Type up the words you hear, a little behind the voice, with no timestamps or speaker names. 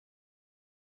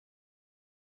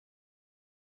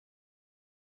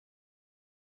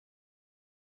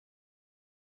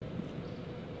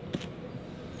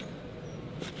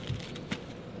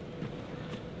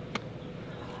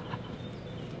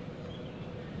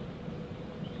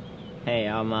Hey,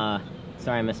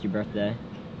 sorry I missed your birthday.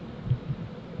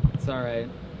 It's alright.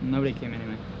 Nobody came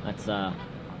anyway. That's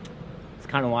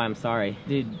kind of why I'm sorry.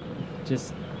 Dude,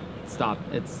 just stop.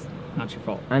 It's not your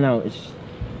fault. I know,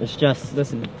 it's just...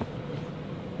 Listen,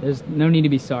 there's no need to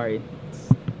be sorry. It's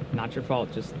not your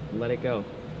fault. Just let it go.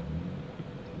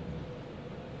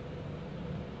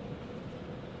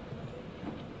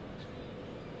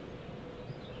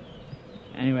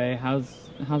 Anyway, how's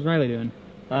Riley doing?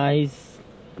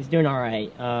 He's doing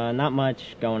alright. Not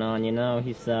much going on, you know?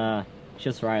 He's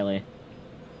just Riley.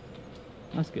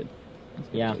 That's good. That's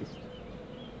good, Yeah. at least.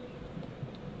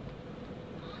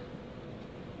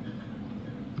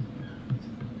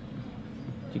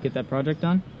 Did you get that project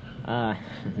done?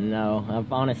 No.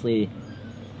 I've honestly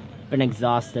been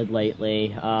exhausted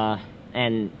lately.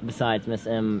 And besides, Miss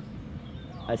M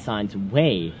assigns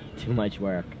way too much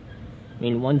work. I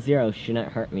mean, 1-0 shouldn't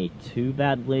hurt me too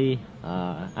badly.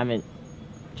 I haven't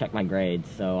checked my grades,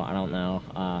 so I don't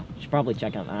know. Should probably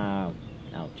check them. I'll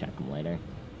check them later.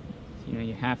 You know,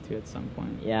 you have to at some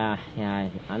point. Yeah,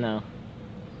 I know.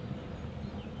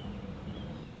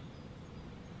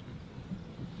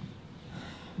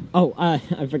 Oh,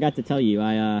 I forgot to tell you.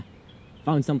 I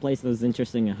found some place that was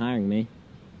interested in hiring me.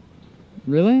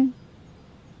 Really?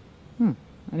 Huh.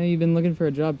 I know you've been looking for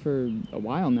a job for a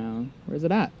while now. Where's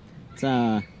it at?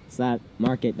 It's that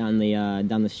market down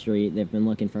the street. They've been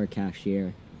looking for a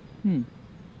cashier.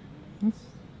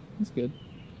 That's good.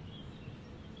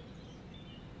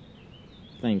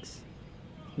 Thanks.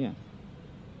 Yeah.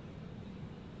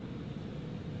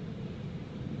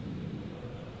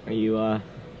 Are you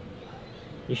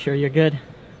sure you're good?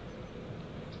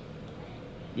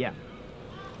 Yeah.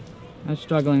 I was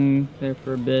struggling there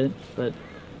for a bit, but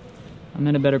I'm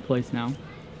in a better place now.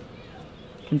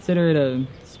 Consider it a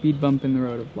speed bump in the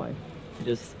road of life.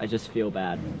 I just feel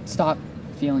bad. Stop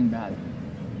feeling bad.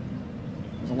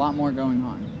 There's a lot more going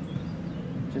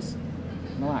on. Just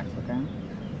relax, okay?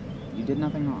 You did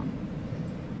nothing wrong.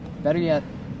 Better yet,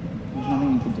 there's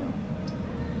nothing you could do.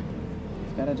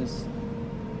 You've gotta just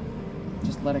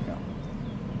let it go.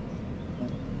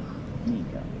 Let me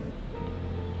go.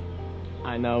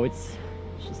 I know, it's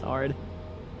just hard.